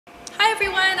Hi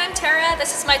everyone, I'm Tara.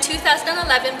 This is my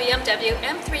 2011 BMW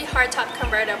M3 hardtop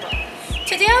convertible.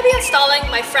 Today I'll be installing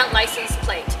my front license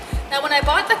plate. Now when I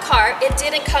bought the car, it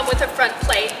didn't come with a front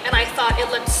plate and I thought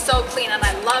it looked so clean and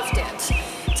I loved it.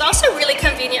 It's also really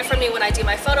convenient for me when I do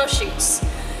my photo shoots.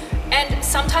 And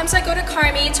sometimes I go to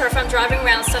car meets, or if I'm driving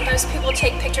around, sometimes people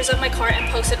take pictures of my car and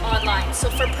post it online. So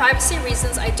for privacy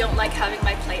reasons, I don't like having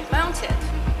my plate mounted.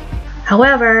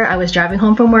 However, I was driving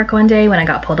home from work one day when I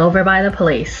got pulled over by the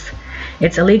police.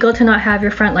 It's illegal to not have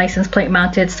your front license plate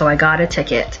mounted, so I got a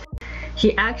ticket.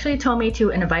 He actually told me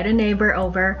to invite a neighbor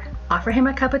over, offer him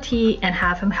a cup of tea, and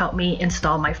have him help me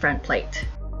install my front plate.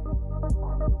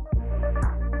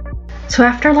 So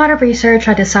after a lot of research,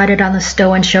 I decided on the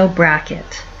Sto N Sho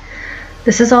bracket.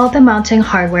 This is all the mounting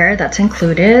hardware that's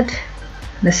included.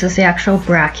 This is the actual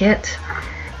bracket.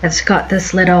 It's got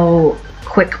this little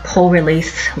quick pull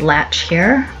release latch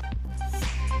here.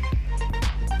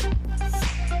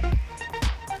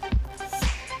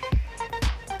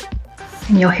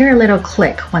 And you'll hear a little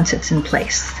click once it's in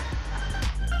place.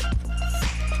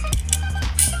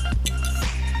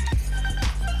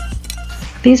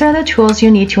 These are the tools you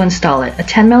need to install it: a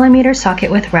 10mm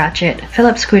socket with ratchet,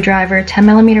 Phillips screwdriver,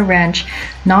 10mm wrench,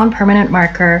 non-permanent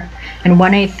marker, and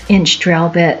 1/8 inch drill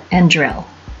bit and drill.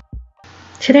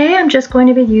 Today I'm just going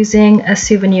to be using a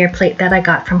souvenir plate that I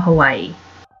got from Hawaii.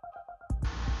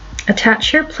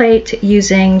 Attach your plate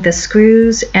using the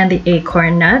screws and the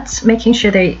acorn nuts, making sure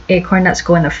the acorn nuts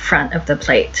go in the front of the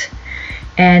plate.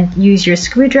 And use your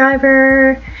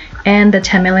screwdriver and the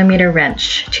 10mm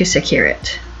wrench to secure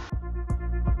it.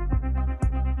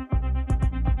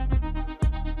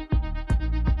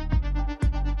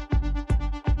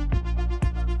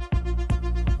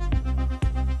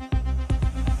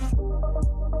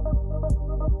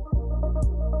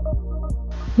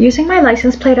 Using my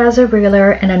license plate as a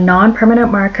ruler and a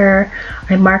non-permanent marker,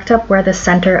 I marked up where the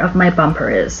center of my bumper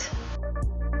is.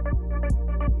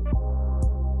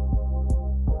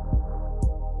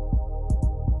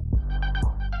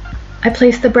 I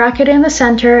placed the bracket in the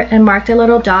center and marked a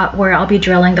little dot where I'll be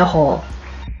drilling the hole.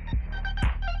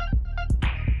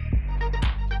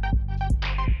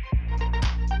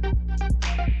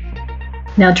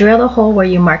 Now drill the hole where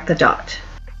you marked the dot.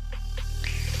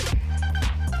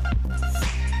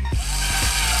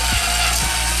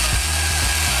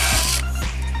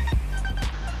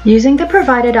 Using the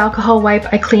provided alcohol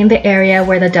wipe, I cleaned the area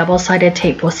where the double-sided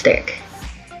tape will stick.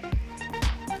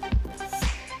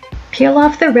 Peel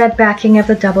off the red backing of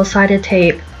the double-sided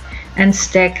tape and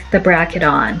stick the bracket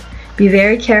on. Be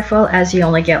very careful as you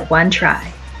only get one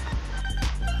try.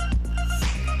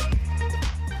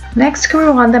 Next,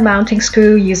 screw on the mounting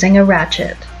screw using a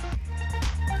ratchet.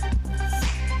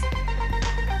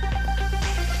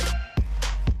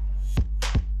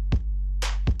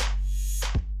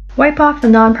 Wipe off the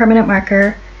non-permanent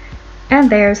marker, and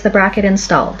there's the bracket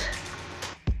installed.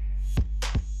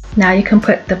 Now you can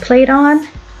put the plate on,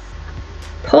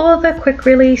 pull the quick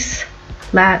release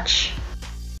latch,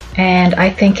 and I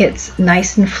think it's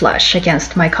nice and flush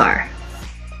against my car.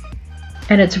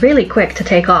 And it's really quick to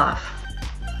take off.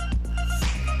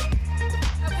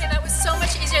 Okay, that was so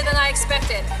much easier than I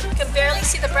expected. You can barely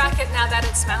see the bracket now that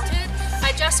it's mounted.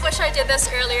 I just wish I did this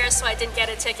earlier so I didn't get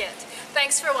a ticket.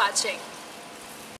 Thanks for watching.